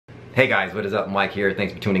Hey guys, what is up? Mike here.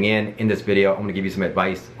 Thanks for tuning in. In this video, I'm going to give you some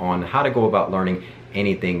advice on how to go about learning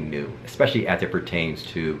anything new, especially as it pertains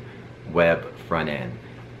to web front end,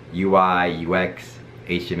 UI, UX,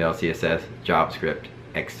 HTML, CSS, JavaScript,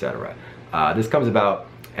 etc. This comes about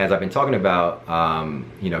as I've been talking about,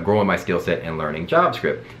 growing my skill set and learning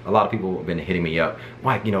JavaScript. A lot of people have been hitting me up,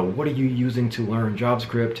 Mike, what are you using to learn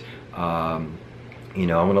JavaScript? I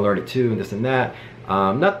want to learn it too, and this and that.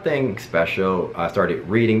 Nothing special. I started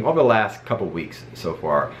reading over the last couple weeks so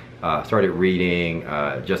far. Started reading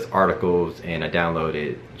just articles, and I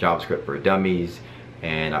downloaded JavaScript for Dummies,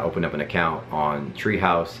 and I opened up an account on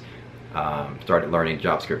Treehouse. Started learning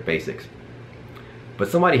JavaScript basics. But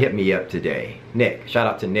somebody hit me up today, Nick. Shout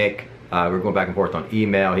out to Nick. We're going back and forth on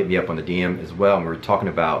email. Hit me up on the DM as well, and we were talking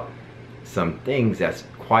about some things that's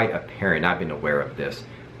quite apparent. I've been aware of this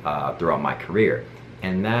throughout my career,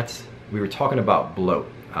 and that's we were talking about bloat.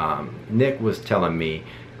 Nick was telling me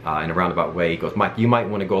in a roundabout way, he goes, Mike, you might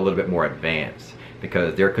want to go a little bit more advanced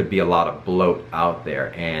because there could be a lot of bloat out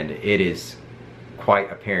there, and it is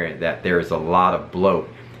quite apparent that there is a lot of bloat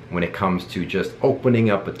when it comes to just opening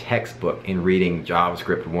up a textbook and reading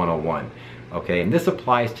JavaScript 101. Okay, and this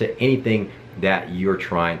applies to anything that you're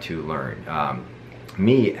trying to learn.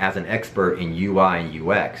 Me, as an expert in UI and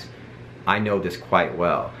UX, I know this quite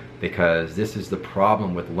well, because this is the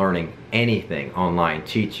problem with learning anything online.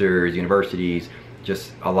 Teachers, universities,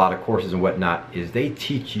 just a lot of courses and whatnot, is they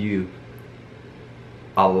teach you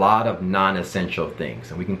a lot of non-essential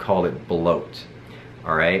things, and we can call it bloat.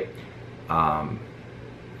 All right,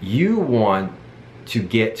 you want to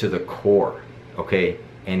get to the core, okay,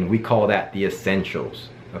 and we call that the essentials.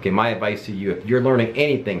 Okay, my advice to you, if you're learning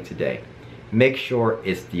anything today, make sure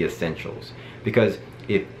it's the essentials, because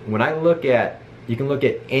when I look at, you can look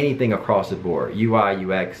at anything across the board, UI,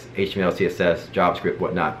 UX, HTML, CSS, JavaScript,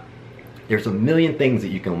 whatnot. There's a million things that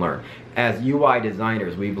you can learn. As UI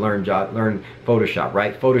designers, we've learned Photoshop,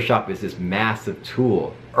 right? Photoshop is this massive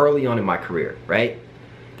tool early on in my career, right?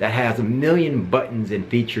 That has a million buttons and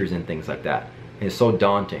features and things like that. And it's so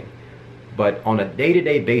daunting. But on a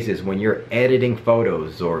day-to-day basis, when you're editing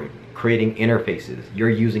photos or creating interfaces, you're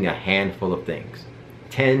using a handful of things,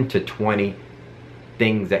 10 to 20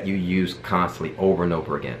 things that you use constantly over and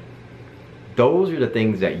over again. Those are the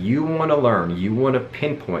things that you want to learn, you want to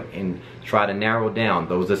pinpoint and try to narrow down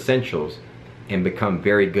those essentials and become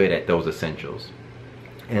very good at those essentials.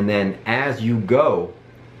 And then as you go,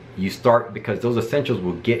 you start, because those essentials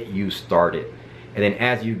will get you started. And then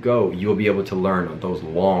as you go, you'll be able to learn those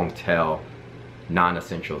long tail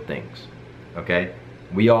non-essential things. Okay?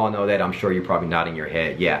 We all know that. I'm sure you're probably nodding your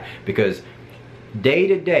head. Yeah, because day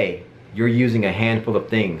to day, you're using a handful of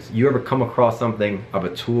things. You ever come across something of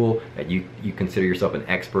a tool that you consider yourself an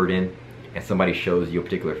expert in, and somebody shows you a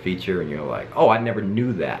particular feature and you're like, oh, I never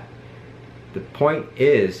knew that. The point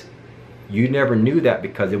is, you never knew that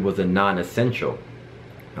because it was a non-essential.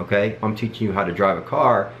 Okay, I'm teaching you how to drive a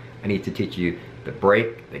car. I need to teach you the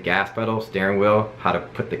brake, the gas pedal, steering wheel, how to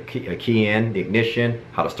put the key in, the ignition,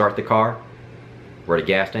 how to start the car, where the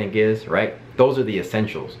gas tank is, right? Those are the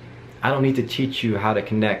essentials. I don't need to teach you how to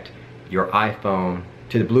connect your iPhone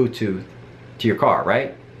to the Bluetooth to your car,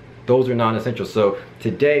 right? Those are non-essentials. So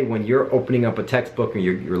today, when you're opening up a textbook and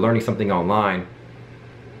you're learning something online,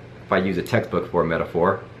 if I use a textbook for a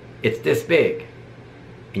metaphor, it's this big.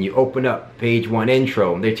 And you open up page 1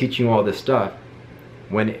 intro and they're teaching you all this stuff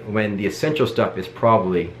when the essential stuff is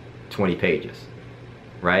probably 20 pages,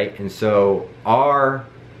 right? And so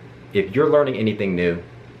if you're learning anything new,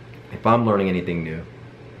 if I'm learning anything new,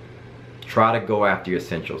 try to go after your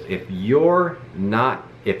essentials.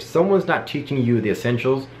 If someone's not teaching you the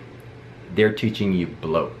essentials, they're teaching you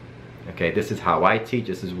bloat. Okay, this is how I teach.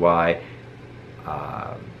 This is why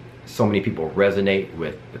so many people resonate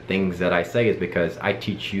with the things that I say, is because I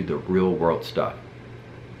teach you the real world stuff.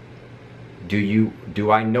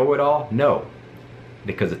 Do I know it all? No,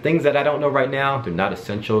 because the things that I don't know right now, they're not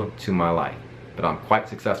essential to my life. But I'm quite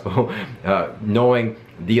successful knowing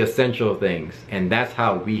the essential things, and that's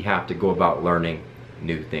how we have to go about learning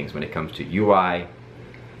new things when it comes to UI,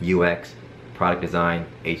 UX, product design,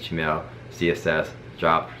 HTML, CSS,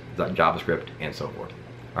 JavaScript, and so forth.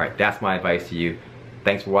 All right, that's my advice to you.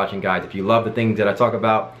 Thanks for watching, guys. If you love the things that I talk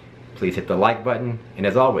about, please hit the like button, and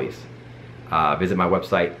as always, visit my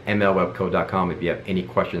website, mlwebcode.com, if you have any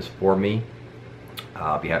questions for me.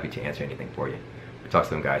 I'll be happy to answer anything for you. Talk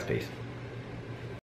to them, guys. Peace.